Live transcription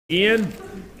In.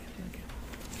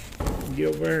 Get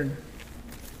over there and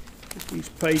get these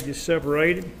pages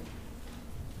separated.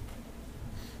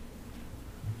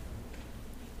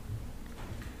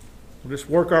 We'll just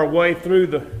work our way through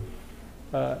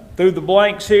the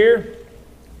blanks here.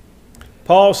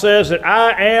 Paul says that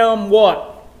I am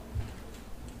what?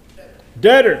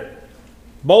 Debtor.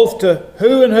 Both to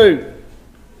who and who?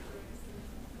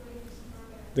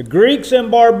 The Greeks and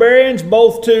barbarians,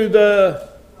 both to the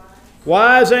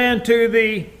wise and to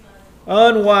the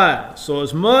unwise. So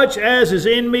as much as is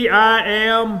in me, I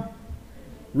am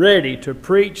ready to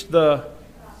preach to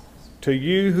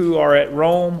you who are at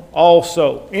Rome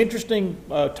also. Interesting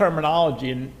terminology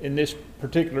in this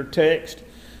particular text.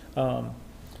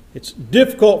 It's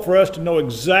difficult for us to know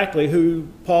exactly who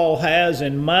Paul has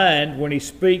in mind when he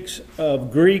speaks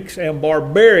of Greeks and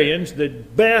barbarians. The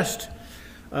best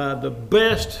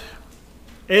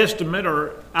estimate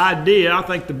or idea, I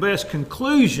think the best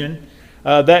conclusion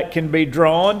that can be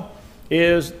drawn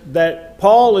is that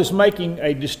Paul is making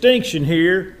a distinction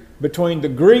here between the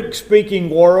Greek-speaking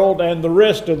world and the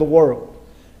rest of the world.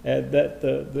 That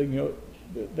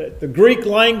the Greek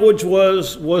language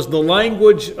was the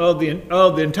language of the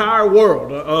entire world,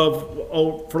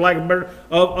 for lack of a better,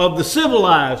 of the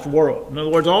civilized world. In other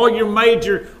words, all your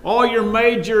major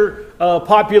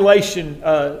population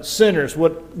centers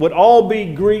would all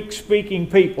be Greek-speaking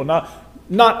people.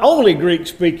 Not only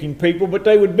Greek-speaking people, but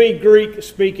they would be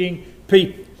Greek-speaking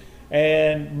people.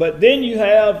 But then you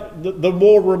have the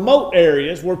more remote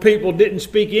areas where people didn't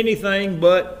speak anything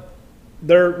but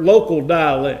their local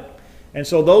dialect. And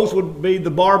so those would be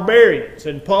the barbarians.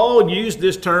 And Paul used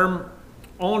this term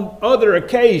on other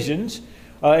occasions.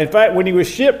 In fact, when he was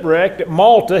shipwrecked at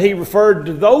Malta, he referred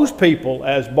to those people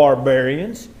as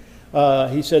barbarians.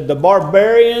 He said, the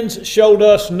barbarians showed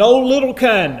us no little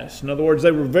kindness. In other words,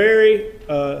 they were very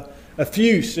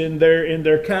effuse in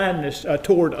their kindness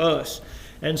toward us.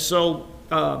 And so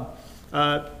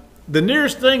the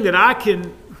nearest thing that I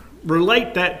can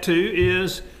relate that to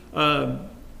is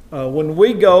when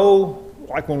we go,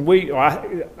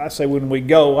 I say when we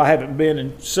go, I haven't been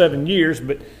in 7 years,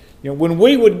 but when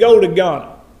we would go to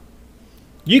Ghana,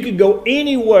 you could go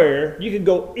anywhere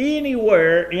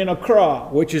in Accra,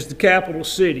 which is the capital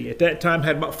city. At that time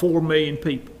had about 4 million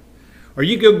people. Or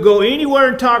you could go anywhere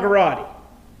in Takoradi,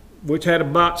 which had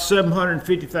about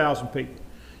 750,000 people.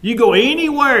 You go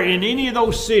anywhere in any of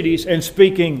those cities and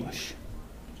speak English.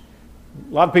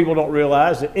 A lot of people don't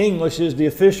realize that English is the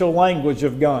official language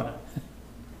of Ghana.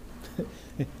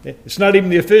 It's not even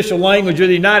the official language of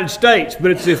the United States, but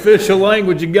it's the official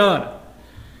language of Ghana.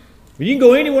 But you can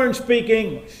go anywhere and speak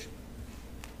English.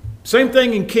 Same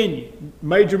thing in Kenya,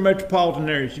 major metropolitan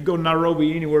areas. You go to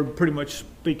Nairobi, anywhere, pretty much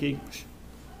speak English.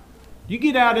 You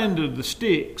get out into the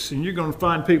sticks, and you're going to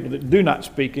find people that do not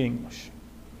speak English.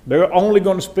 They're only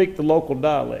going to speak the local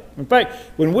dialect. In fact,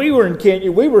 when we were in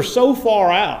Kenya, we were so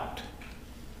far out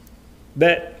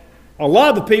that a lot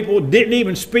of the people didn't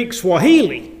even speak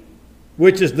Swahili,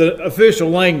 which is the official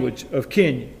language of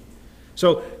Kenya.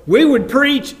 So we would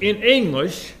preach in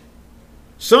English,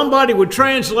 somebody would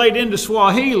translate into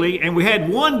Swahili, and we had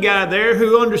one guy there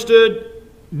who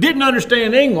didn't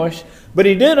understand English, but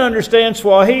he did understand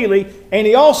Swahili, and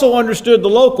he also understood the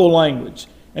local language.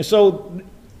 And so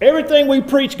everything we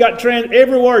preached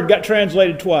every word got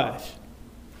translated twice.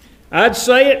 I'd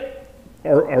say it,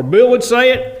 or Bill would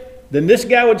say it, then this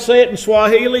guy would say it in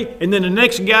Swahili, and then the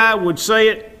next guy would say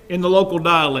it in the local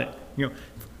dialect.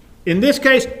 In this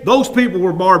case, those people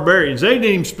were barbarians. They didn't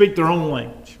even speak their own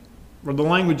language, or the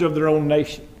language of their own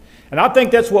nation. And I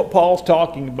think that's what Paul's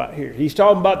talking about here. He's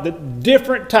talking about the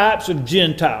different types of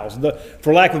Gentiles,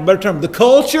 for lack of a better term, the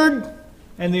cultured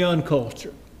and the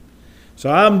uncultured. So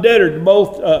I'm debtor to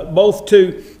both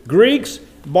to Greeks,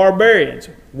 barbarians.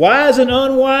 Wise and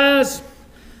unwise,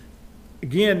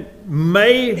 again,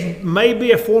 may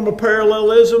be a form of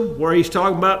parallelism where he's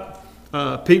talking about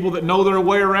people that know their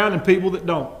way around and people that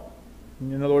don't.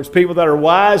 In other words, people that are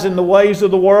wise in the ways of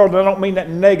the world. And I don't mean that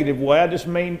in a negative way. I just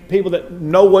mean people that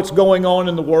know what's going on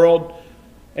in the world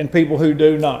and people who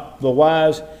do not. The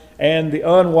wise and the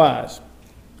unwise.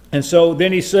 And so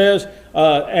then he says,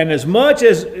 and as much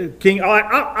as King,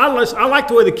 I like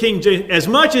the way the King James, as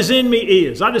much as in me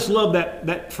is. I just love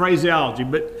that phraseology.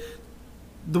 But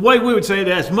the way we would say it,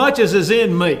 as much as is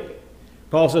in me.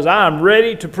 Paul says, I am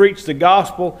ready to preach the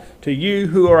gospel to you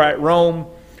who are at Rome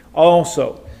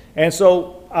also. And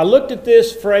so I looked at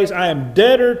this phrase, I am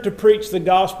debtor to preach the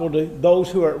gospel to those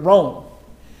who are at Rome.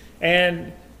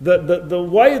 And the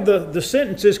way the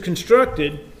sentence is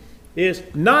constructed is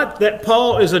not that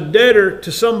Paul is a debtor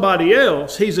to somebody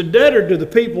else. He's a debtor to the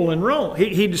people in Rome.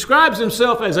 He describes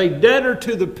himself as a debtor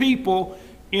to the people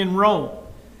in Rome.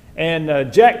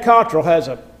 And Jack Cottrell has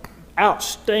an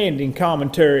outstanding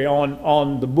commentary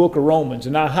on the book of Romans,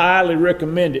 and I highly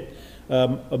recommend it.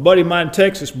 A buddy of mine in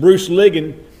Texas, Bruce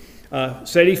Ligon,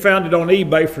 said he found it on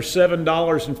eBay for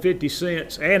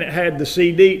 $7.50, and it had the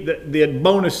CD, the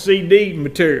bonus CD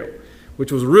material,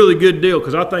 which was a really good deal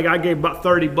because I think I gave about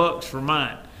 $30 for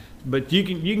mine. But you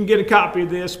can get a copy of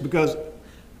this because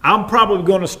I'm probably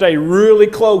going to stay really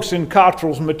close in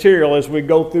Cottrell's material as we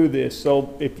go through this.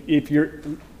 So if you're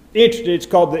interested, it's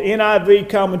called the NIV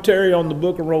Commentary on the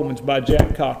Book of Romans by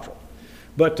Jack Cottrell.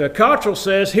 But Cottrell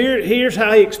says, here's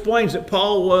how he explains that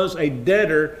Paul was a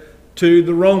debtor to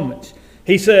the Romans.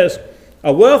 He says,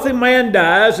 a wealthy man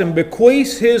dies and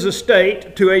bequeaths his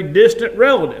estate to a distant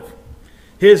relative.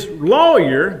 His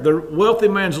lawyer, the wealthy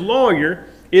man's lawyer,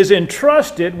 is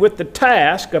entrusted with the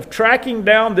task of tracking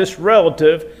down this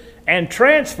relative and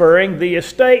transferring the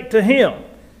estate to him.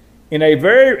 In a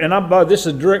very, and this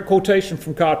is a direct quotation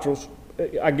from Cottrell's,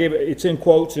 it's in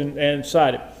quotes and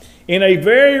cited. In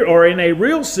a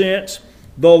real sense,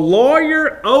 the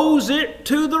lawyer owes it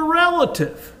to the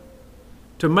relative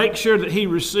to make sure that he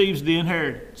receives the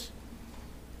inheritance.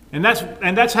 And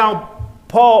that's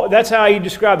how he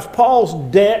describes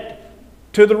Paul's debt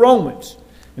to the Romans.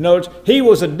 In other words, he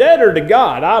was a debtor to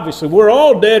God. Obviously, we're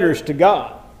all debtors to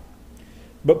God.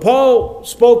 But Paul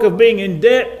spoke of being in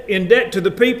debt to the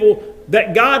people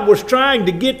that God was trying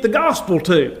to get the gospel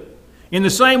to. In the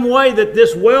same way that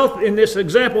this wealth, in this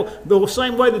example, the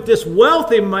same way that this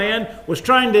wealthy man was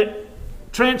trying to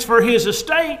transfer his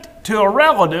estate to a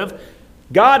relative,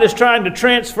 God is trying to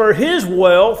transfer his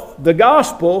wealth, the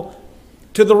gospel,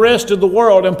 to the rest of the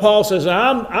world. And Paul says,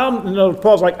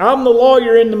 Paul's like, I'm the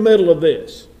lawyer in the middle of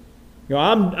this.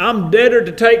 I'm debtor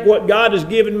to take what God has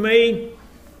given me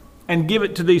and give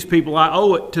it to these people. I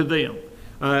owe it to them.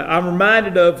 I'm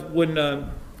reminded of when, and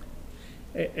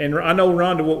I know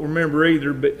Rhonda won't remember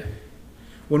either, but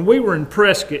when we were in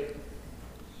Prescott,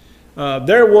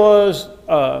 there were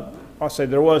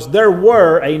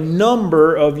a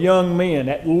number of young men,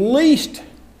 at least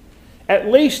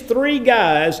 3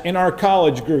 guys in our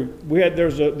college group.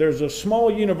 There's a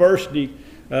small university,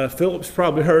 Philip's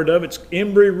probably heard of. It's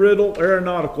Embry-Riddle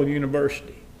Aeronautical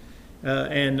University.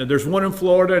 And there's one in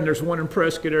Florida and there's one in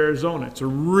Prescott, Arizona. It's a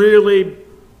really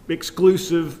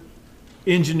exclusive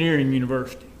engineering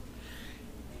university.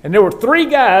 And there were 3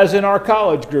 guys in our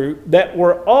college group that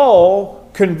were all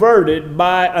converted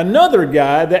by another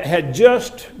guy that had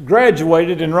just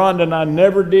graduated, and Rhonda and I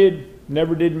never did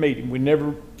meet him. We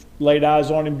never laid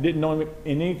eyes on him, didn't know him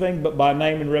in anything but by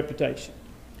name and reputation.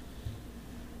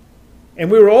 And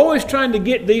we were always trying to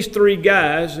get these 3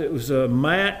 guys. It was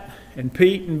Matt and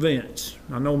Pete and Vince.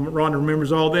 I know Rhonda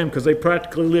remembers all of them because they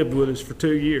practically lived with us for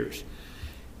 2 years.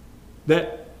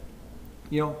 That,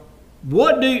 and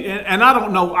I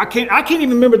don't know, I can't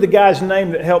even remember the guy's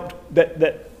name that helped,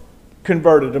 that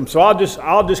converted him. So I'll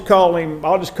just call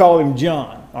him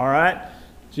John. All right.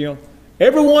 So,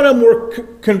 every one of them were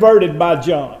converted by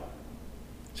John.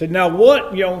 Said, now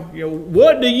what do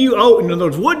you owe? In other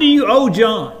words, what do you owe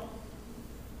John?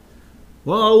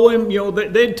 Well, I owe him.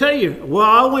 They'd tell you, well,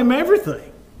 I owe him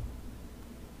everything.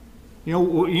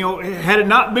 Had it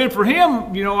not been for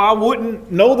him, I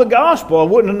wouldn't know the gospel. I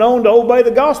wouldn't have known to obey the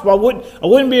gospel. I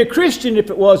wouldn't be a Christian if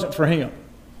it wasn't for him.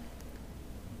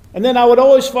 And then I would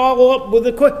always follow up with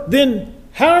the question, then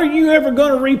how are you ever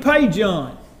going to repay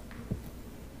John?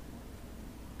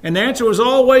 And the answer was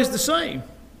always the same: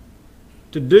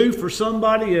 to do for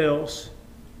somebody else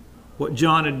what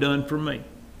John had done for me.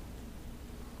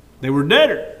 They were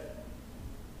debtor.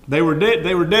 They were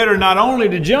debtor not only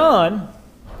to John,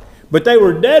 but they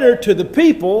were debtor to the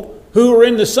people who were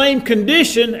in the same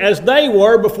condition as they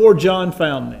were before John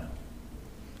found them.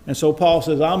 And so Paul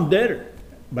says, I'm debtor,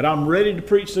 but I'm ready to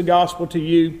preach the gospel to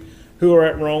you who are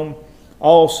at Rome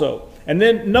also. And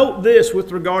then note this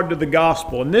with regard to the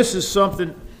gospel. And this is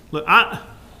something, look,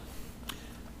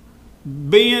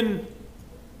 being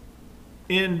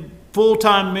in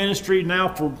full-time ministry now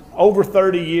for over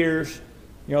 30 years,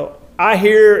 I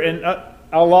hear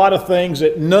a lot of things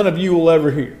that none of you will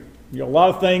ever hear. A lot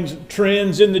of things,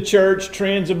 trends in the church,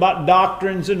 trends about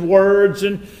doctrines and words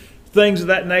and things of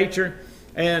that nature.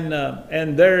 And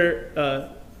they're,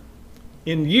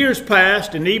 in years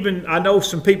past, and even I know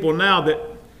some people now that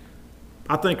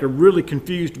I think are really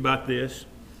confused about this.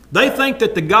 They think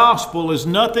that the gospel is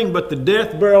nothing but the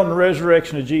death, burial, and the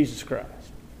resurrection of Jesus Christ.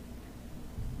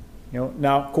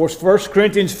 Now, of course, 1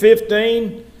 Corinthians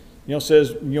 15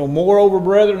 says, moreover,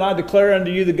 brethren, I declare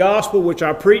unto you the gospel which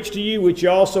I preached to you, which you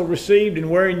also received, and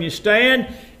wherein you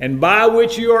stand, and by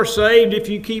which you are saved, if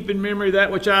you keep in memory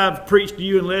that which I have preached to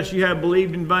you, unless you have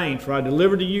believed in vain. For I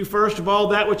delivered to you first of all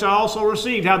that which I also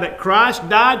received, how that Christ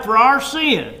died for our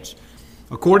sins,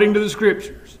 according to the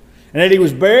Scriptures, and that he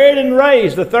was buried and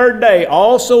raised the third day,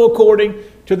 also according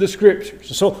to the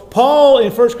Scriptures. So Paul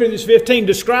in 1 Corinthians 15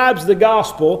 describes the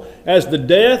gospel as the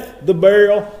death, the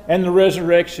burial, and the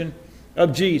resurrection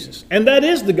of Jesus. And that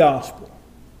is the gospel.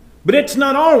 But it's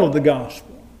not all of the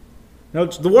gospel. Now,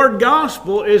 the word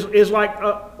gospel is like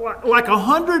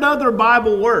 100 other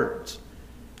Bible words.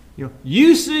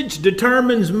 Usage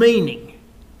determines meaning.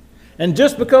 And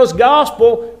just because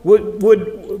gospel means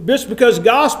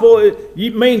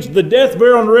the death,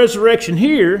 burial, and resurrection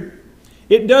here,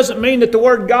 it doesn't mean that the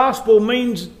word gospel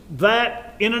means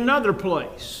that in another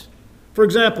place. For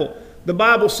example, the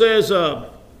Bible says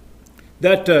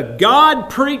that God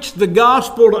preached the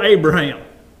gospel to Abraham.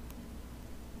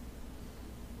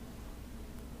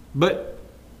 But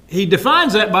he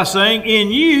defines that by saying, in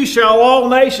you shall all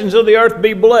nations of the earth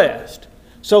be blessed.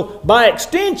 So by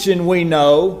extension, we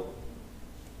know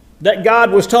that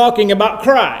God was talking about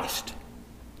Christ.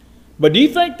 But do you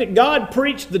think that God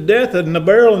preached the death and the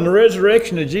burial and the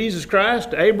resurrection of Jesus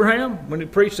Christ to Abraham when he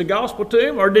preached the gospel to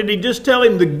him? Or did he just tell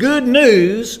him the good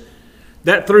news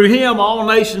that through him all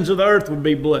nations of the earth would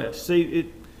be blessed?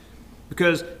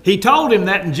 Because he told him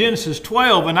that in Genesis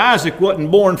 12, and Isaac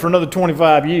wasn't born for another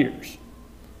 25 years.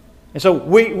 And so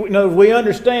we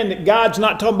understand that God's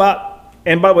not talking about,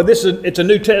 and by the way, it's a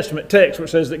New Testament text where it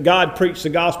says that God preached the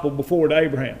gospel before to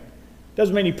Abraham.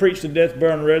 Doesn't mean he preached the death,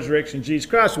 burial, and resurrection of Jesus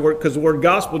Christ, because the word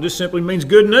gospel just simply means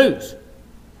good news.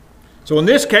 So in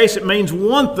this case, it means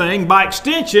one thing. By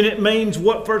extension, it means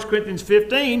what 1 Corinthians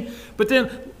 15. But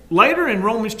then later in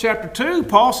Romans chapter 2,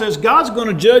 Paul says God's going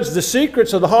to judge the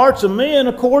secrets of the hearts of men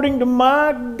according to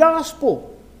my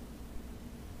gospel.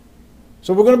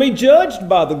 So we're going to be judged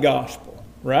by the gospel,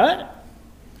 right?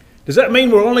 Does that mean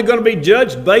we're only going to be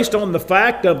judged based on the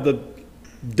fact of the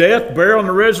death, burial, and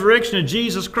the resurrection of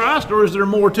Jesus Christ, or is there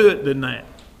more to it than that?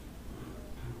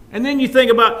 And then you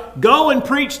think about, go and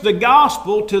preach the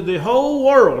gospel to the whole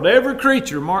world, every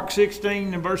creature, Mark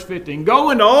 16 and verse 15.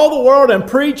 Go into all the world and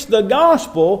preach the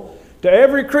gospel to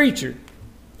every creature.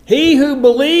 He who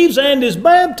believes and is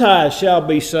baptized shall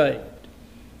be saved.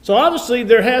 So obviously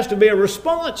there has to be a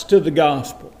response to the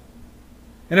gospel.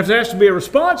 And if there has to be a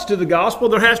response to the gospel,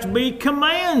 there has to be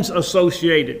commands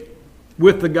associated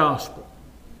with the gospel.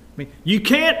 You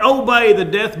can't obey the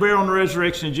death, burial, and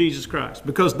resurrection of Jesus Christ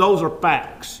because those are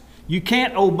facts. You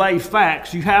can't obey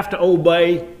facts. You have to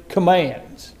obey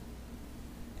commands.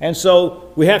 And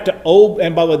so we have to obey,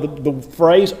 and by the way, the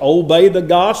phrase obey the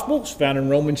gospel is found in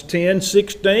Romans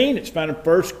 10:16. It's found in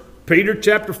 1 Peter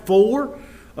chapter 4.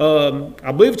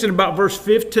 I believe it's in about verse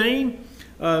 15.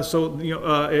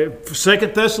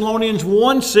 2 Thessalonians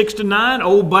 1:6-9,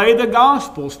 obey the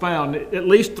gospel is found at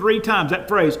least 3 times. That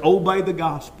phrase, obey the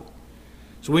gospel.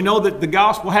 So we know that the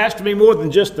gospel has to be more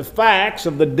than just the facts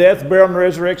of the death, burial, and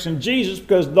resurrection of Jesus,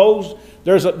 because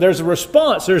there's a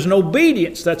response, there's an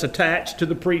obedience that's attached to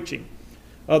the preaching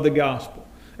of the gospel.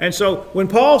 And so when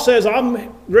Paul says,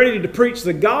 I'm ready to preach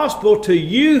the gospel to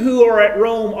you who are at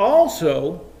Rome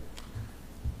also,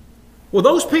 well,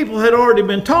 those people had already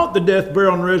been taught the death,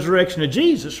 burial, and resurrection of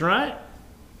Jesus, right?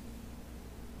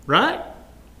 Right?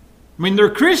 I mean,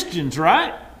 they're Christians,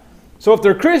 right? So if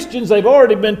they're Christians, they've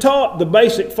already been taught the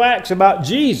basic facts about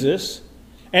Jesus,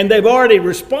 and they've already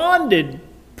responded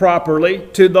properly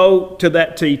to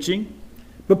that teaching.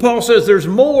 But Paul says there's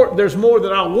more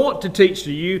that I want to teach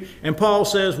to you, and Paul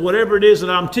says whatever it is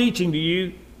that I'm teaching to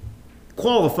you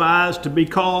qualifies to be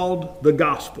called the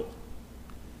gospel.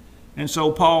 And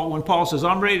so when Paul says,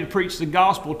 I'm ready to preach the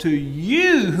gospel to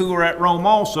you who are at Rome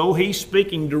also, he's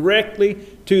speaking directly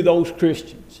to those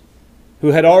Christians who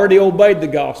had already obeyed the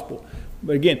gospel.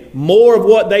 But again, more of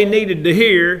what they needed to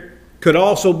hear could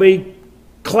also be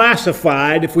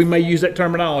classified, if we may use that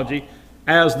terminology,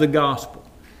 as the gospel.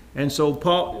 And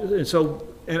so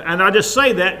and I just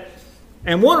say that,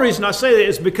 and one reason I say that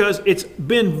is because it's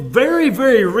been very,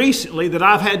 very recently that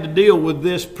I've had to deal with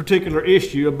this particular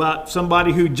issue about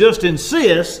somebody who just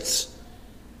insists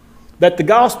that the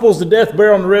gospel is the death,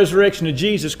 burial, and the resurrection of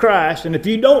Jesus Christ, and if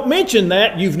you don't mention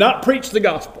that, you've not preached the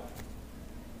gospel.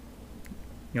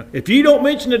 If you don't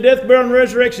mention the death, burial, and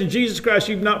resurrection of Jesus Christ,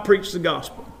 you've not preached the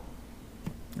gospel.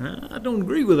 I don't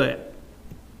agree with that.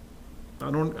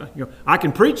 I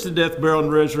can preach the death, burial,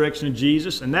 and resurrection of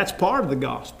Jesus, and that's part of the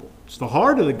gospel. It's the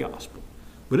heart of the gospel.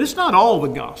 But it's not all the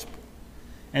gospel.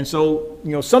 And so,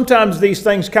 sometimes these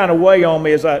things kind of weigh on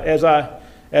me as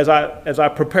I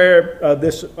prepare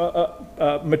this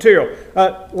material.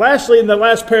 Lastly, in the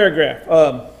last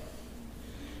paragraph,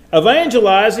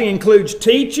 evangelizing includes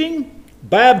teaching,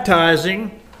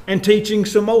 baptizing, and teaching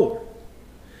some more.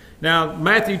 Now,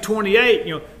 Matthew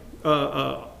 28,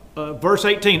 verse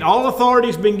 18, all authority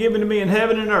has been given to me in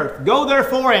heaven and earth. Go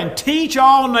therefore and teach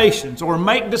all nations, or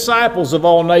make disciples of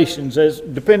all nations, as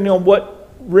depending on what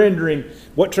rendering,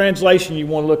 what translation you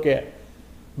want to look at.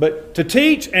 But to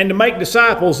teach and to make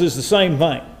disciples is the same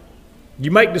thing. You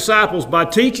make disciples by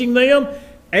teaching them,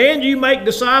 and you make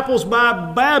disciples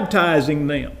by baptizing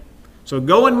them. So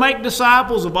go and make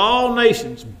disciples of all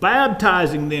nations,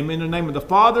 baptizing them in the name of the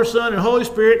Father, Son, and Holy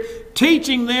Spirit,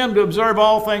 teaching them to observe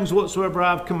all things whatsoever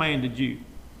I've commanded you.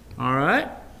 All right?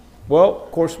 Well,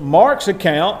 of course, Mark's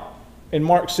account in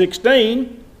Mark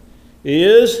 16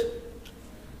 is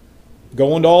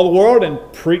go into all the world and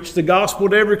preach the gospel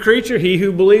to every creature. He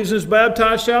who believes and is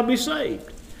baptized shall be saved.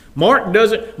 Mark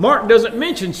doesn't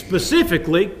mention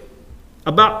specifically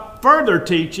about further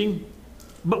teaching,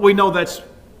 but we know that's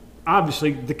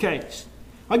obviously the case.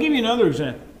 I'll give you another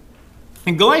example.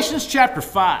 In Galatians chapter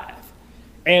 5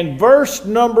 and verse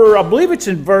number, I believe it's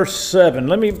in verse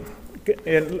 7. I'm going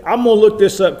to look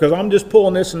this up because I'm just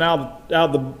pulling this out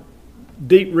of the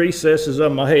deep recesses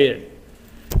of my head.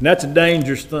 And that's a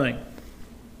dangerous thing.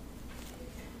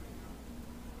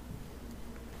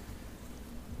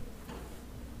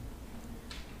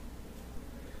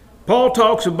 Paul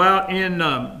talks about in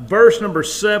verse number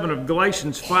 7 of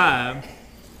Galatians 5,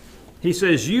 he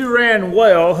says, you ran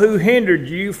well. Who hindered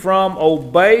you from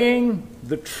obeying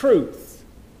the truth?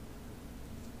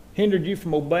 Hindered you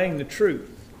from obeying the truth.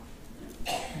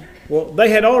 Well,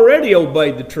 they had already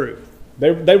obeyed the truth.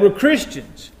 They were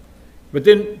Christians. But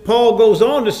then Paul goes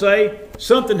on to say,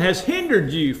 something has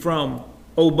hindered you from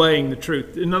obeying the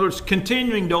truth. In other words,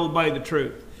 continuing to obey the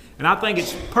truth. And I think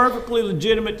it's perfectly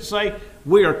legitimate to say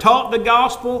we are taught the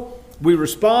gospel, we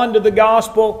respond to the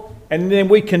gospel, and then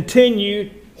we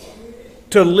continue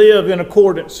to live in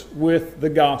accordance with the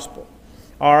gospel.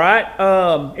 All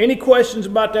right. Any questions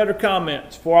about that or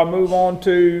comments before I move on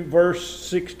to verse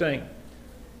 16?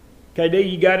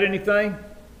 KD, you got anything?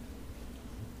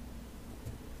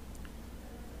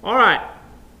 All right.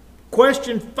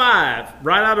 Question 5,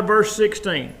 right out of verse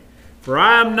 16. For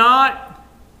I am not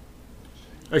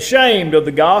ashamed of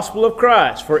the gospel of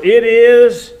Christ, for it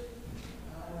is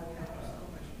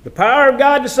the power of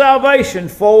God to salvation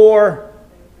for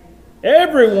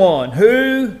everyone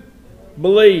who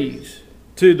believes,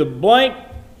 to the blank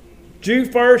Jew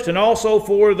first and also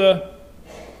for the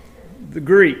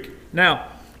Greek. Now,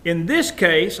 in this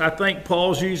case, I think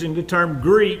Paul's using the term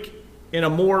Greek in a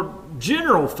more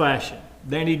general fashion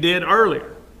than he did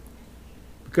earlier.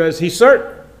 Because he's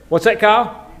certain. What's that,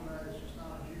 Kyle?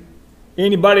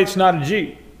 Anybody that's not a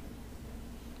Jew.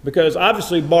 Because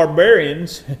obviously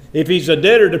barbarians, if he's a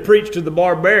debtor to preach to the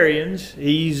barbarians,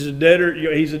 he's a debtor,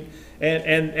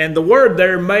 and the word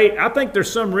there I think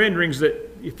there's some renderings that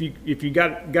if you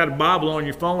got a Bible on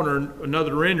your phone or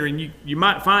another rendering, you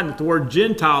might find that the word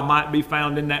Gentile might be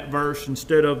found in that verse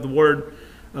instead of the word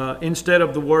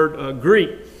Greek.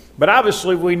 But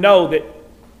obviously we know that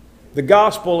the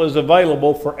gospel is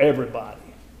available for everybody,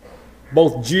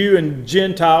 both Jew and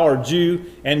Gentile, or Jew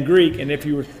and Greek. And if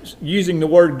you were using the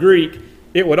word Greek,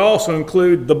 it would also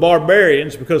include the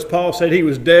barbarians, because Paul said he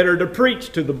was debtor to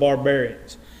preach to the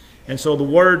barbarians. And so the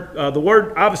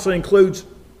word obviously includes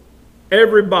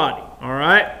everybody. All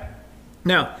right.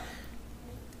 Now,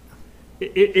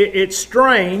 it's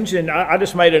strange, and I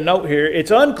just made a note here.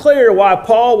 It's unclear why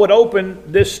Paul would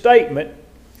open this statement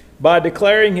by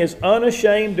declaring his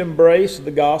unashamed embrace of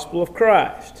the gospel of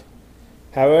Christ.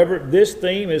 However, this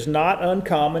theme is not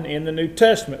uncommon in the New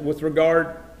Testament with regard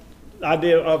to the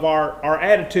idea of our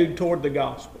attitude toward the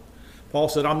gospel. Paul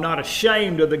said, I'm not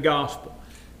ashamed of the gospel.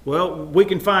 Well, we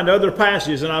can find other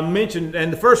passages, and I mentioned,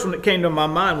 and the first one that came to my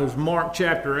mind was Mark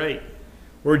chapter 8,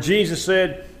 where Jesus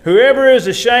said, whoever is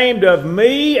ashamed of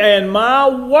me and my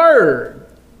word,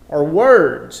 or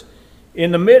words,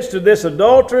 in the midst of this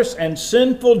adulterous and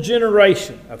sinful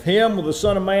generation, of him will the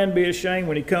Son of Man be ashamed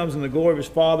when he comes in the glory of his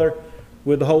Father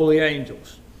with the holy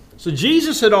angels. So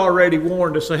Jesus had already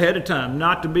warned us ahead of time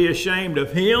not to be ashamed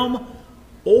of him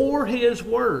or his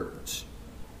words.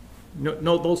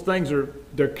 No, those things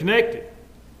they're connected.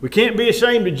 We can't be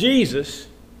ashamed of Jesus,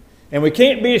 and we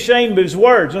can't be ashamed of his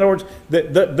words. In other words,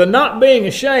 the not being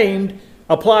ashamed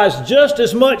applies just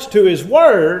as much to his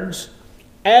words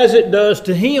as it does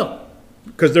to him,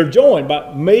 because they're joined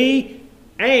by me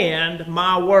and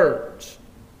my words.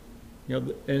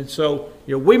 And so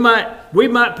we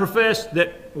might profess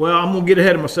that. Well, I'm going to get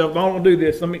ahead of myself. I don't want to do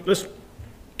this. Let's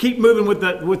keep moving with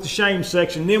the shame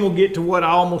section. Then we'll get to what I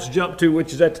almost jumped to,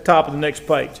 which is at the top of the next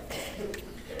page.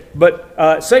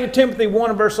 But 2 Timothy 1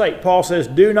 and verse 8, Paul says,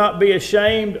 "Do not be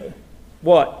ashamed."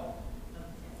 What?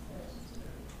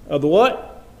 Of the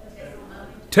what?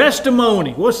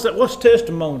 Testimony. What's that? What's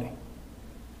testimony?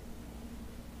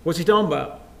 What's he talking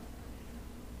about?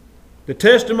 The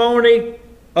testimony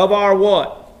of our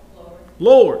what?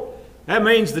 Lord. That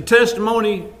means the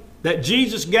testimony that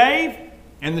Jesus gave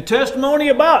and the testimony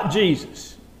about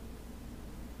Jesus.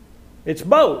 It's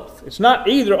both. It's not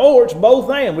either or, it's both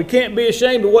and. We can't be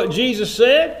ashamed of what Jesus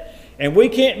said, and we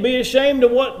can't be ashamed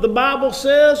of what the Bible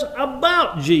says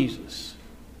about Jesus.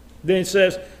 Then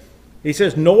he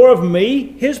says, "Nor of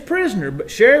me, his prisoner,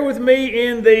 but share with me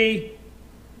in the"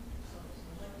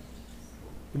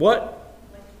 what?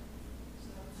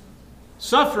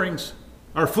 Sufferings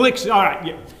or afflictions. All right,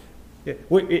 yeah.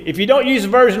 If you don't use the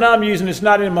version I'm using, it's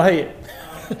not in my head.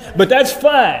 But that's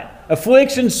fine.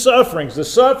 Afflictions, sufferings. The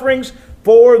sufferings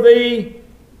for the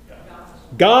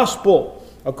gospel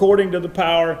according to the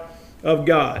power of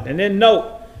God. And then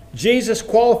note, Jesus'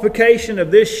 qualification of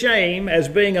this shame as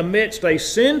being amidst a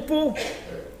sinful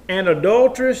and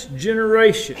adulterous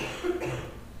generation.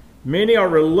 Many are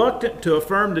reluctant to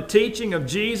affirm the teaching of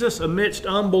Jesus amidst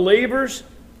unbelievers.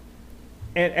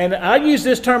 And I use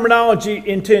this terminology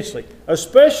intentionally,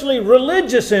 especially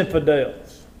religious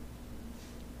infidels.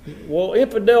 Well,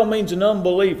 infidel means an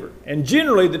unbeliever. And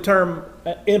generally the term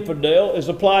infidel is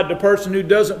applied to a person who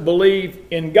doesn't believe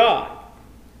in God.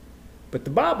 But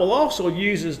the Bible also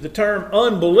uses the term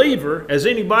unbeliever as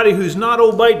anybody who's not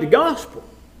obeyed the gospel.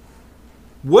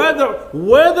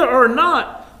 Whether or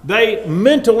not they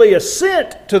mentally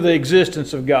assent to the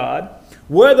existence of God,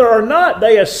 whether or not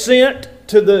they assent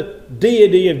to the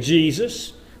deity of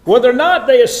Jesus, whether or not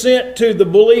they assent to the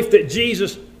belief that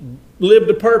Jesus lived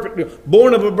a perfect,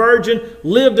 born of a virgin,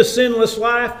 lived a sinless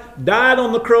life, died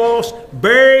on the cross,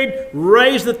 buried,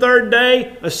 raised the third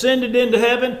day, ascended into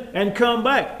heaven, and come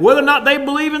back. Whether or not they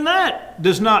believe in that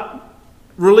does not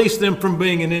release them from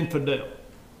being an infidel.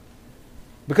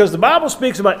 Because the Bible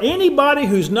speaks about anybody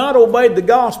who's not obeyed the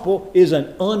gospel is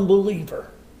an unbeliever.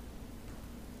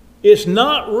 It's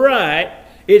not right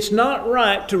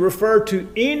to refer to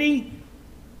any,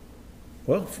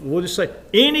 well, we'll just say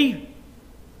any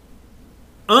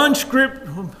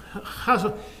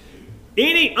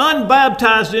any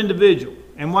unbaptized individual.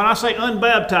 And when I say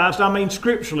unbaptized, I mean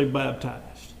scripturally baptized.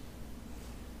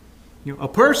 A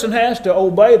person has to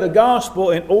obey the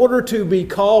gospel in order to be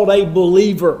called a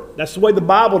believer. That's the way the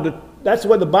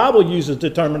Bible uses the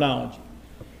terminology.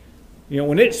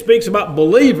 When it speaks about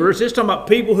believers, it's talking about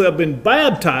people who have been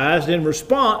baptized in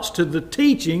response to the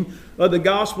teaching of the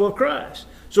gospel of Christ.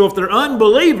 So if they're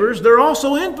unbelievers, they're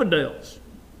also infidels,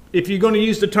 if you're going to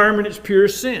use the term in its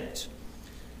purest sense.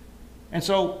 And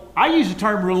so I use the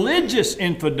term religious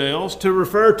infidels to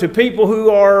refer to people who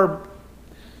are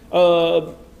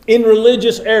in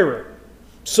religious error,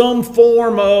 some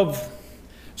form of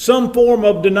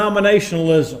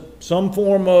denominationalism, some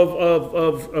form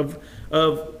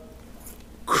of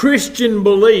Christian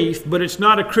belief, but it's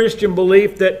not a Christian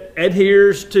belief that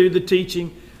adheres to the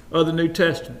teaching of the New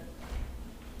Testament.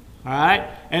 All right?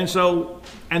 And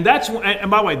by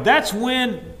the way, that's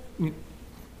when,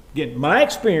 again, my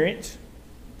experience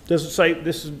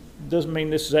doesn't mean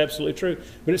this is absolutely true,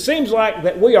 but it seems like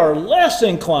that we are less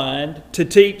inclined to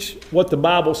teach what the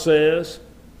Bible says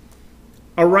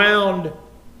around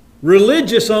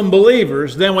religious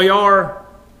unbelievers than we are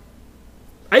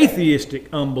atheistic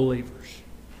unbelievers.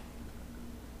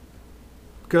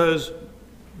 Because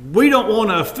we don't want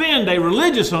to offend a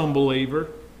religious unbeliever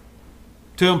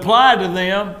to imply to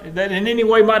them that in any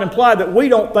way might imply that we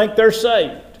don't think they're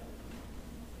saved.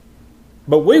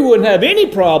 But we wouldn't have any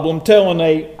problem telling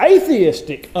an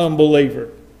atheistic unbeliever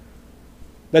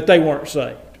that they weren't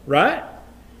saved, right?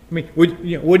 I mean,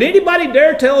 would anybody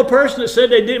dare tell a person that said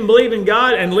they didn't believe in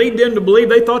God and lead them to believe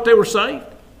they thought they were saved?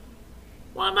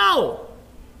 Well, no.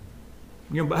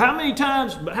 But how many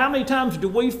times do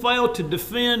we fail to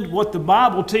defend what the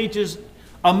Bible teaches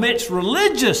amidst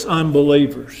religious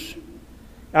unbelievers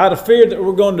out of fear that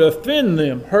we're going to offend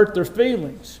them, hurt their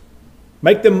feelings,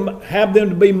 have them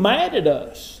to be mad at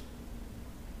us?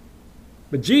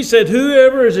 But Jesus said,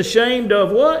 whoever is ashamed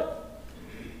of what?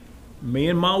 Me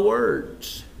and my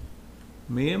words.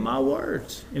 Me and my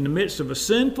words. In the midst of a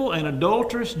sinful and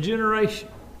adulterous generation.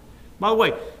 By the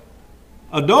way,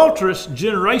 adulterous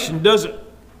generation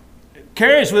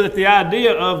carries with it the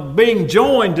idea of being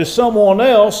joined to someone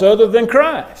else other than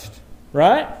Christ,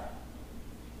 right?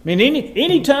 I mean,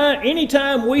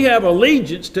 anytime we have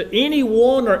allegiance to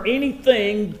anyone or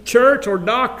anything, church or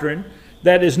doctrine,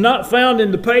 that is not found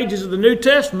in the pages of the New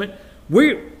Testament,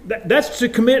 that's to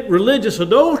commit religious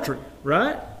adultery,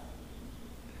 right?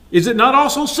 Is it not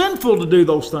also sinful to do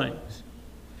those things?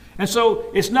 And so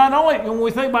it's not only, when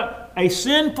we think about a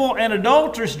sinful and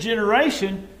adulterous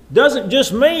generation, doesn't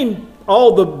just mean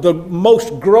all the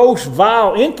most gross,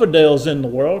 vile infidels in the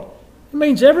world. It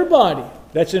means everybody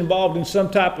that's involved in some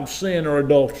type of sin or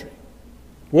adultery,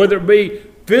 whether it be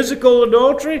physical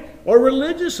adultery or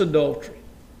religious adultery.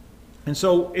 And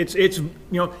so it's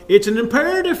an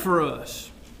imperative for us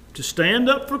to stand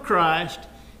up for Christ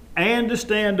and to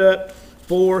stand up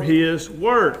for His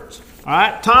words. All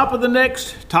right, top of the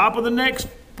next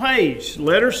page,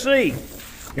 letter C.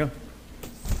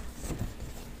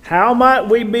 How might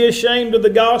we be ashamed of the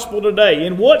gospel today?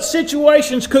 In what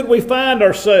situations could we find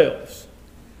ourselves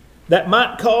that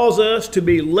might cause us to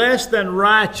be less than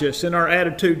righteous in our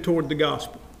attitude toward the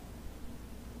gospel?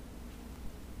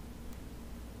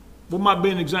 What might be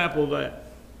an example of that?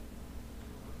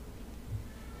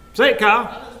 Say it, Kyle. I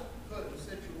just put in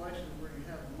situations where you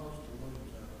have the most to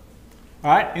lose.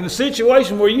 All right, in a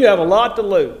situation where you have a lot to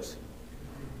lose.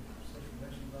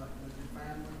 Situations like with your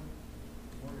family,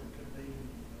 or it could be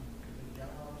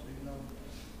jobs. You know,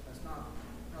 that's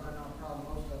probably not a problem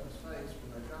most of us face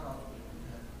with our jobs.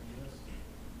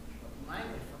 But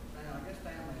mainly, I guess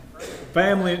family and friends.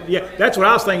 Family, yeah, that's what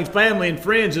I was thinking. Family and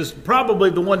friends is probably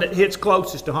the one that hits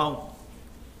closest to home.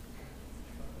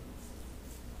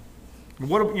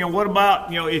 What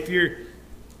about if you're,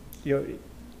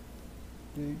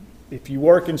 if you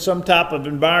work in some type of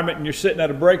environment and you're sitting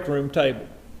at a break room table,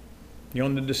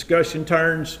 and the discussion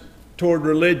turns toward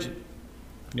religion,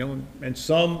 and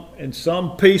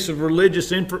some piece of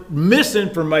religious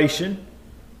misinformation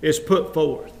is put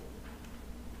forth.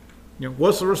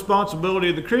 What's the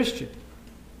responsibility of the Christian?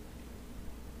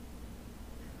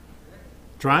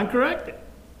 Try and correct it.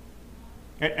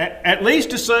 At least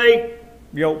to say,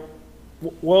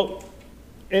 well,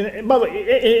 and by the way,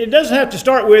 it doesn't have to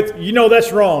start with,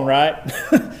 that's wrong, right?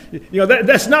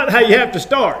 That's not how you have to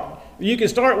start. You can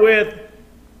start with,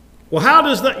 well, how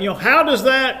does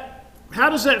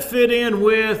that fit in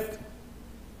with,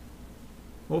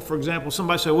 well, for example,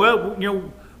 somebody say, well, we're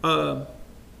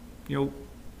going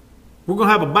to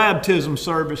have a baptism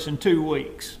service in 2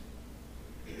 weeks.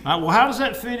 All right, well, how does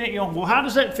that fit in? How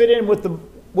does that fit in with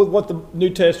what the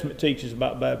New Testament teaches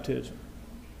about baptism?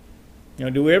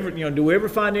 Do we ever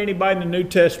find anybody in the New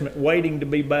Testament waiting to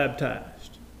be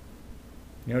baptized?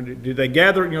 Do they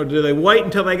gather? Do they wait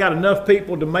until they got enough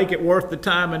people to make it worth the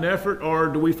time and effort, or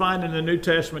do we find in the New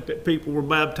Testament that people were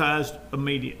baptized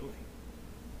immediately?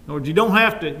 Or you don't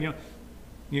have to,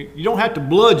 you don't have to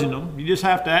bludgeon them. You just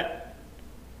have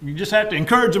to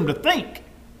encourage them to think.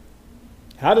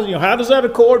 How does that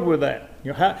accord with that?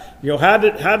 And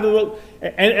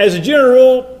as a general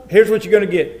rule, here's what you're going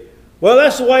to get. Well,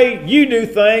 that's the way you do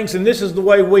things, and this is the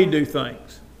way we do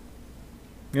things.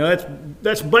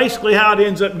 That's basically how it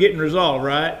ends up getting resolved,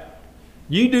 right?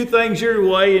 You do things your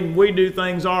way, and we do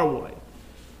things our way.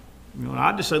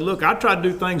 I just say, look, I try to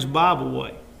do things the Bible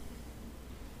way.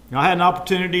 I had an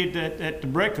opportunity at the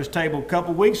breakfast table a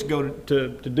couple of weeks ago to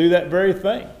do that very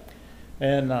thing,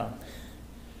 and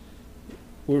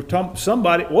we were talking.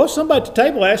 Somebody at the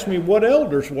table asked me what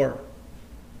elders were.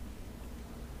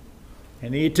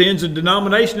 And he attends a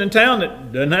denomination in town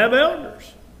that doesn't have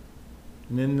elders.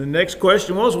 And then the next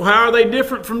question was, well, how are they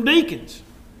different from deacons?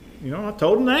 I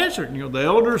told him the answer. The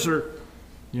elders are,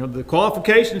 the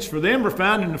qualifications for them are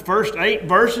found in the first 8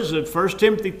 verses of 1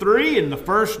 Timothy 3 and the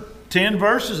first 10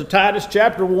 verses of Titus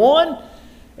chapter 1.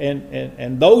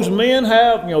 And those men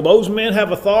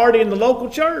have authority in the local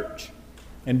church.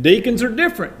 And deacons are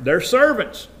different. They're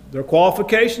servants. Their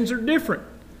qualifications are different.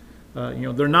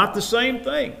 They're not the same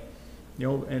thing.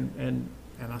 And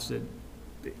I said,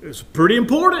 it's pretty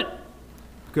important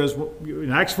because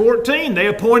in Acts 14, they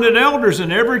appointed elders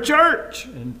in every church.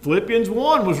 And Philippians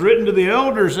 1 was written to the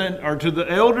elders to the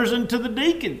elders and to the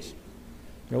deacons.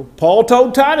 Paul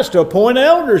told Titus to appoint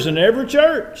elders in every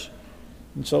church.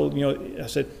 And so, I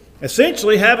said,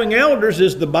 essentially having elders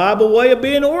is the Bible way of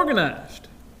being organized.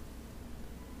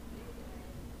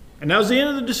 And that was the end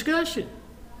of the discussion.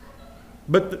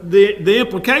 But the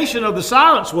implication of the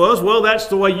silence was, well, that's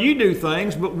the way you do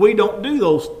things, but we don't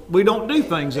do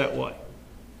things that way.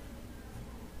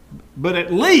 But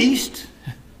at least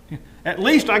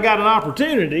I got an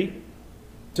opportunity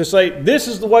to say, this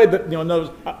is the way that,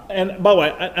 and by the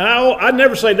way, I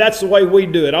never say that's the way we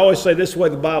do it. I always say this is the way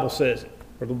the Bible says it,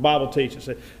 or the Bible teaches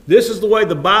it. This is the way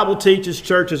the Bible teaches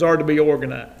churches are to be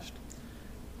organized.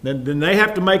 then they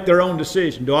have to make their own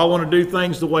decision. Do I want to do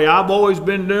things the way I've always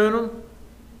been doing them?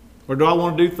 Or do I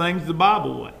want to do things the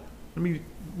Bible way? Let me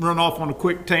run off on a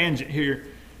quick tangent here.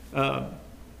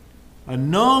 A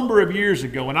number of years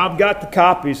ago, and I've got the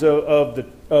copies of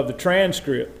the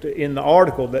transcript in the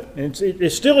article, that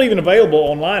it's still even available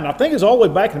online. I think it's all the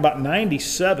way back in about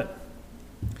 97.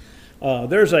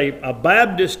 There's a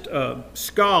Baptist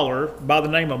scholar by the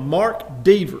name of Mark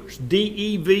Devers,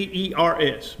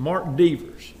 D-E-V-E-R-S, Mark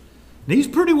Devers. And he's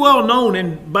pretty well known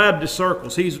in Baptist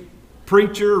circles. He's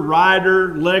preacher,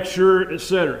 writer, lecturer,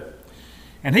 etc.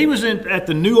 And he was at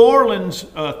the New Orleans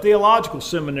Theological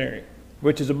Seminary,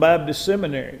 which is a Baptist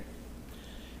seminary.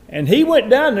 And he went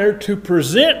down there to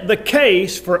present the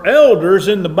case for elders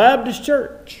in the Baptist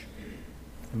church.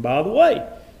 And by the way,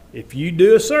 if you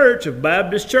do a search of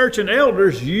Baptist church and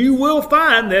elders, you will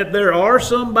find that there are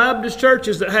some Baptist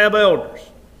churches that have elders.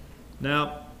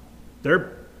 Now,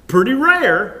 they're pretty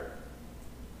rare,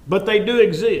 but they do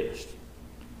exist.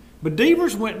 But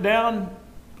Devers went down,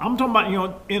 I'm talking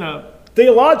about, in a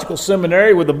theological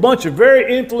seminary with a bunch of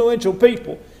very influential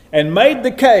people, and made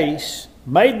the case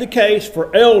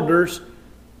for elders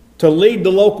to lead the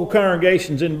local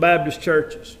congregations in Baptist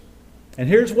churches. And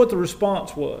here's what the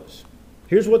response was.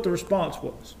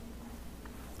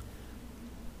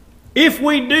 If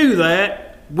we do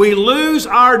that, we lose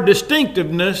our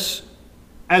distinctiveness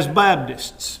as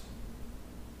Baptists.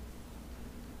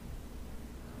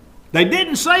 They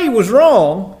didn't say he was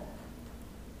wrong.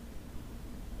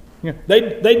 They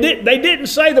didn't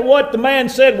say that what the man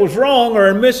said was wrong or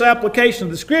a misapplication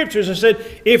of the Scriptures. They said,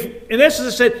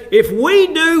 if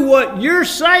we do what you're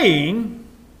saying,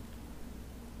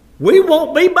 we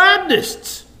won't be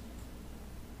Baptists.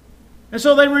 And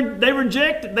so they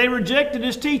rejected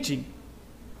his teaching,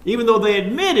 even though they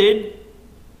admitted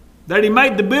that he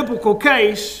made the biblical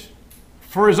case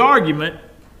for his argument.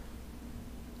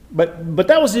 But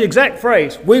that was the exact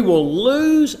phrase. We will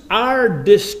lose our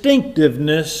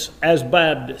distinctiveness as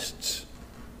Baptists.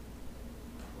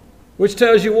 Which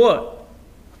tells you what?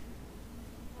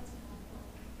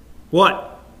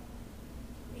 What?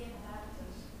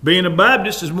 Being a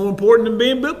Baptist is more important than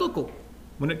being biblical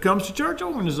when it comes to church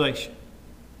organization.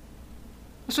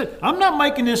 I said, I'm not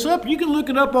making this up. You can look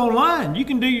it up online. You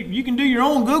can do your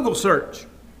own Google search.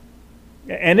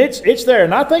 And it's there.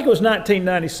 And I think it was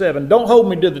 1997. Don't hold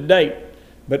me to the date.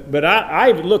 But I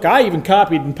even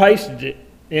copied and pasted it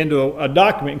into a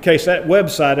document in case that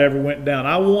website ever went down.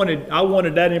 I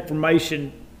wanted that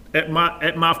information at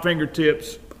my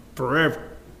fingertips forever.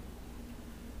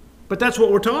 But that's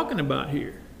what we're talking about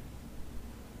here.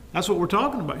 That's what we're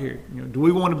talking about here. Do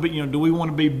we want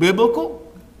to be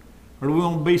biblical, or do we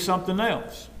want to be something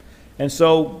else? And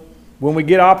so when we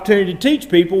get opportunity to teach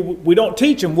people, we don't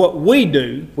teach them what we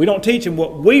do. We don't teach them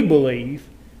what we believe.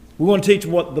 We want to teach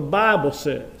them what the Bible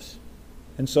says.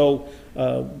 And so,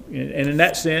 and in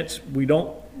that sense, we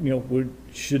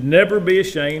should never be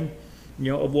ashamed,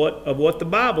 of what the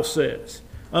Bible says.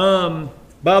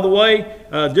 By the way,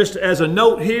 just as a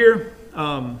note here,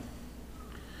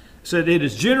 said it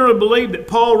is generally believed that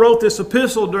Paul wrote this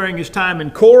epistle during his time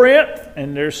in Corinth,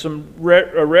 and there's some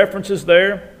references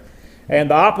there.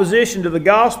 And the opposition to the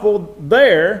gospel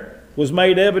there was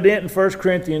made evident in 1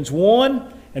 Corinthians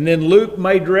 1, and then Luke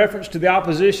made reference to the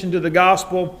opposition to the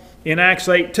gospel in Acts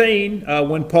 18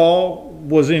 when Paul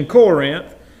was in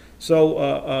Corinth.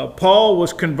 So Paul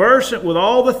was conversant with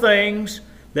all the things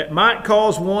that might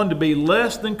cause one to be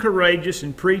less than courageous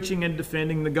in preaching and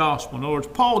defending the gospel. In other words,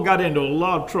 Paul got into a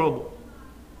lot of trouble.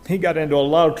 He got into a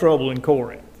lot of trouble in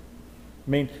Corinth. I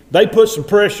mean, they put some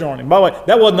pressure on him. By the way,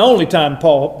 that wasn't the only time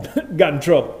Paul got in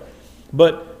trouble.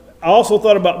 But I also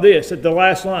thought about this at the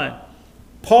last line.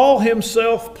 Paul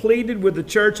himself pleaded with the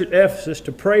church at Ephesus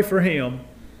to pray for him,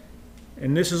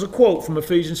 and this is a quote from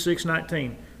Ephesians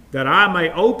 6:19, that I may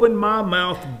open my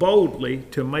mouth boldly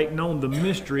to make known the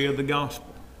mystery of the gospel.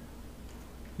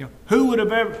 Who would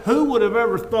have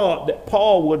ever thought that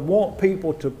Paul would want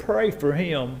people to pray for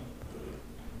him,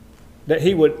 that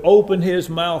he would open his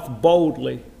mouth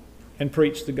boldly and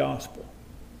preach the gospel?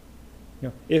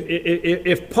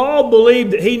 If Paul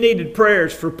believed that he needed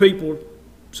prayers for people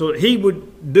so that he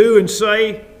would do and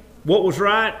say what was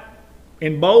right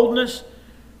in boldness,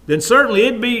 then certainly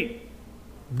it'd be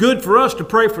good for us to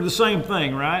pray for the same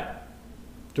thing, right?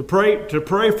 To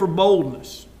pray for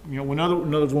boldness. In other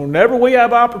words, whenever we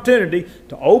have opportunity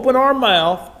to open our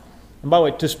mouth, and by the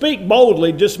way, to speak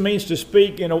boldly just means to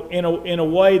speak in a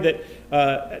way that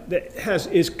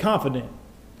is confident.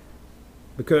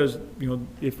 Because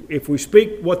if we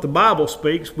speak what the Bible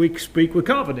speaks, we speak with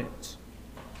confidence.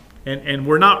 And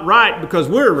we're not right because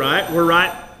we're right. We're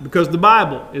right because the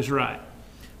Bible is right.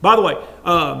 By the way,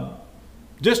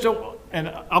 and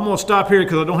I'm going to stop here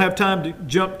because I don't have time to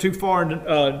jump too far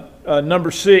into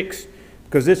number 6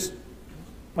 because it's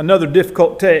another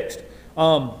difficult text.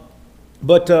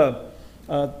 But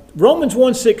Romans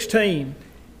 1:16,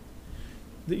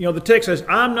 the text says,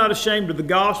 I'm not ashamed of the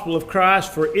gospel of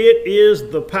Christ, for it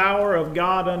is the power of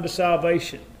God unto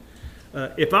salvation.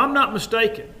 If I'm not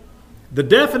mistaken, the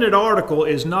definite article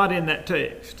is not in that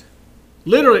text.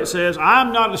 Literally it says,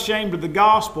 I'm not ashamed of the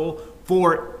gospel,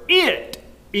 for it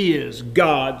is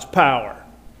God's power.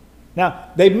 Now,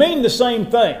 they mean the same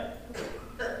thing.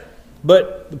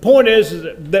 But the point is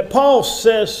that Paul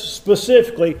says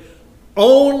specifically,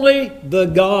 only the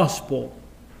gospel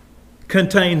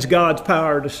contains God's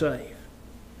power to save.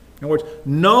 In other words,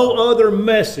 no other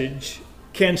message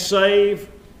can save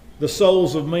the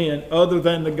souls of men other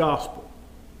than the gospel.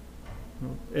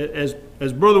 As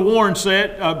Brother Warren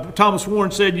said, Thomas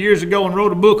Warren said years ago and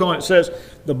wrote a book on it, says,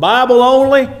 the Bible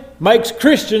only makes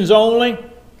Christians only,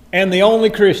 and the only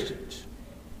Christians.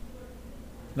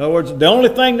 In other words, the only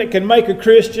thing that can make a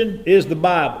Christian is the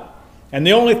Bible. And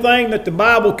the only thing that the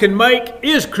Bible can make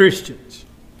is Christians.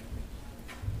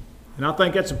 And I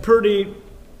think that's a pretty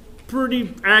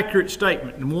accurate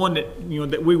statement, and one that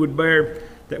that we would bear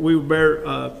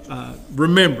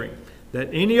remembering. That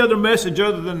any other message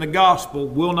other than the gospel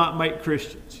will not make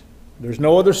Christians. There's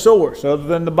no other source other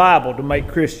than the Bible to make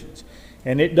Christians,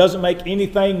 and it doesn't make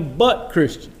anything but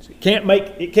Christians. It can't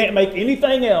make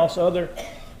anything else other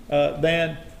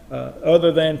than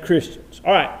Christians.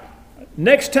 All right.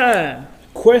 Next time,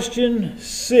 question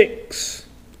 6,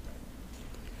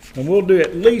 and we'll do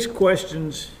at least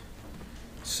questions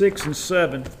 6 and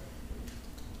 7.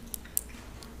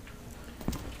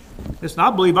 Listen,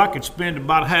 I believe I could spend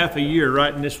about half a year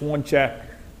writing this one chapter.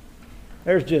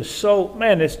 There's just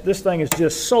this thing is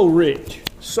just so rich,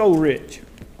 so rich.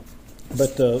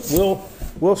 But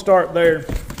we'll start there.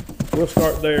 We'll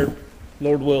start there,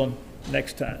 Lord willing,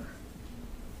 next time.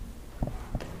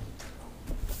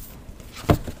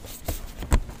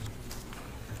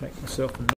 Make myself a